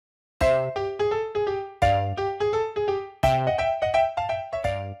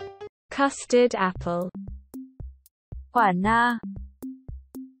Custard apple. Quả na.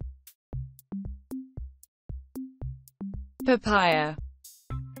 Papaya.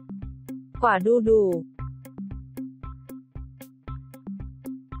 Quả đu đủ.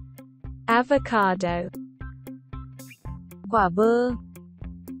 Avocado. Quả bơ.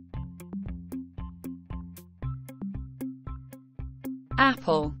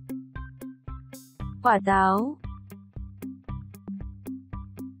 Apple. Quả táo.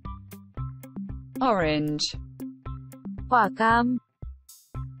 Orange. Quả cam.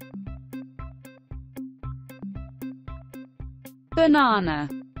 Banana.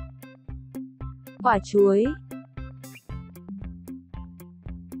 Quả chuối.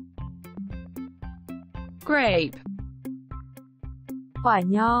 Grape. Quả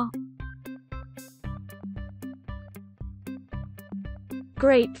nho.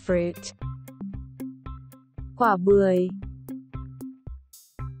 Grapefruit. Quả bưởi.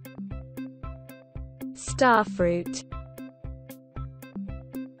 Starfruit.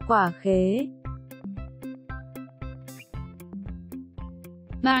 Quả khế.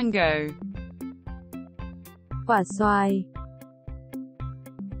 Mango. Quả xoài.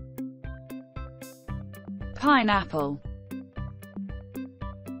 Pineapple.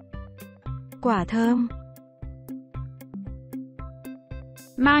 Quả thơm.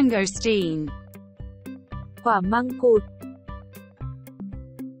 Mangosteen. Quả măng cụt.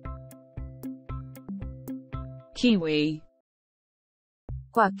 Kiwi.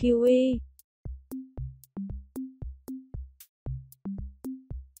 Quả kiwi.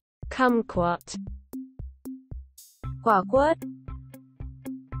 Kumquat. Quả quất.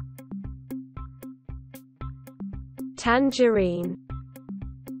 Tangerine.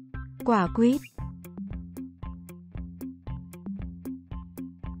 Quả quýt.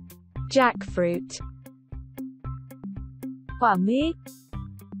 Jackfruit. Quả mít.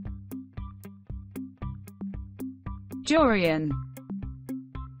 Durian.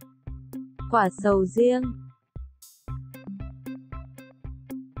 Quả sầu riêng.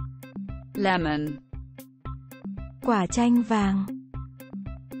 Lemon. Quả chanh vàng.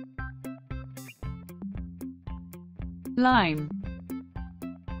 Lime.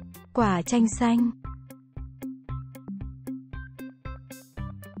 Quả chanh xanh.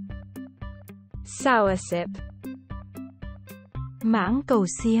 Soursip. Mãng cầu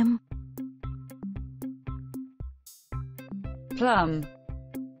xiêm. Plum.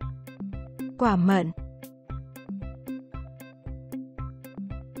 Quả mận.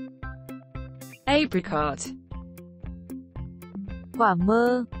 Apricot. Quả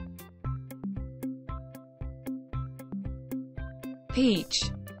mơ.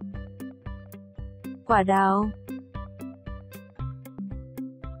 Peach. Quả đào.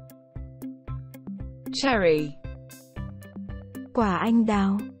 Cherry. Quả anh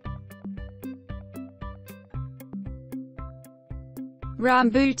đào.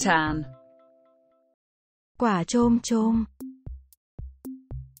 Rambutan. Quả chôm chôm.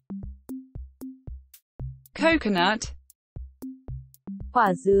 Coconut.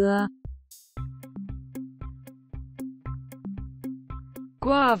 Quả dừa.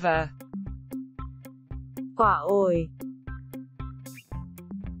 Guava. Quả ổi.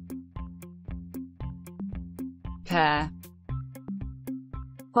 Pear.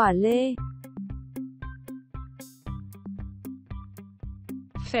 Quả lê.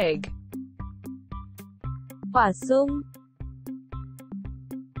 Fig. Quả sung.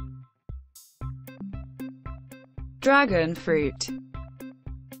 Dragon fruit.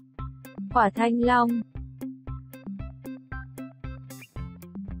 Quả thanh long.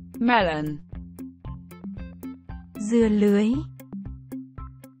 Melon. Dưa lưới.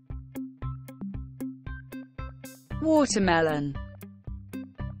 Watermelon.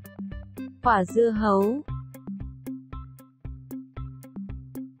 Quả dưa hấu.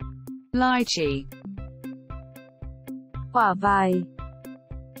 Lychee. Quả vải.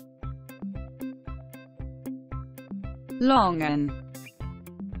 Longan.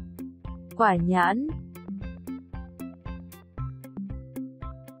 Quả nhãn.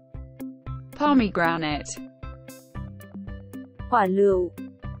 Pomegranate. Quả lựu.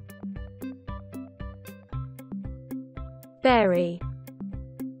 Berry.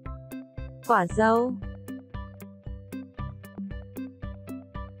 Quả dâu.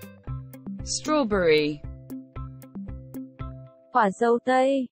 Strawberry. Quả dâu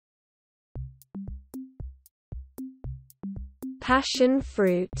tây. Passion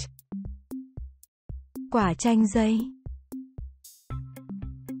fruit. Quả chanh dây.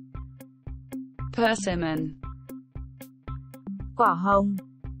 Persimmon. Quả hồng.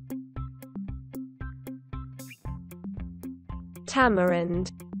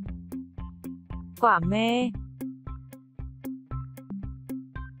 Tamarind. Quả me.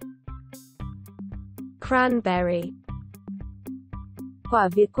 Cranberry. Quả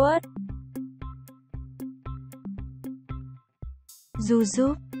việt quất. Du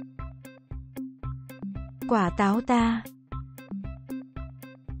giúp. Quả táo ta.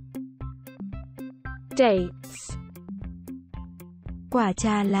 Dates. Quả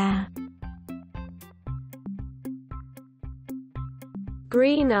trà là.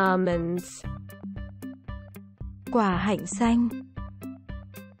 Green almonds. Quả hạnh xanh.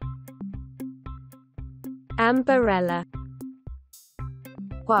 Amberella.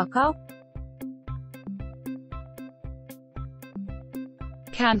 Quả cóc.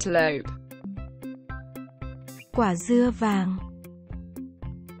 Cantaloupe. Quả dưa vàng.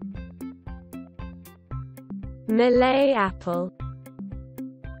 Malay apple.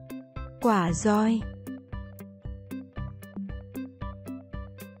 Quả roi.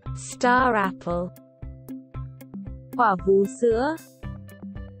 Star apple. Quả vú sữa.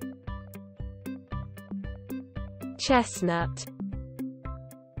 Chestnut.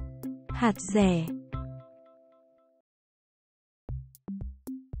 Hạt dẻ.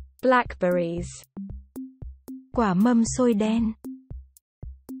 Blackberries. Quả mâm xôi đen.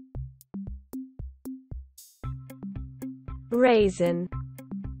 Raisin.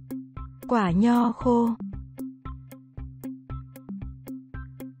 Quả nho khô.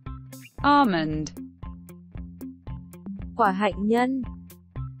 Almond. Quả hạnh nhân.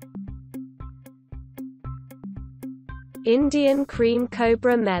 Indian cream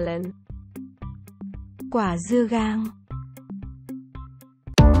cobra melon. Quả dưa gang.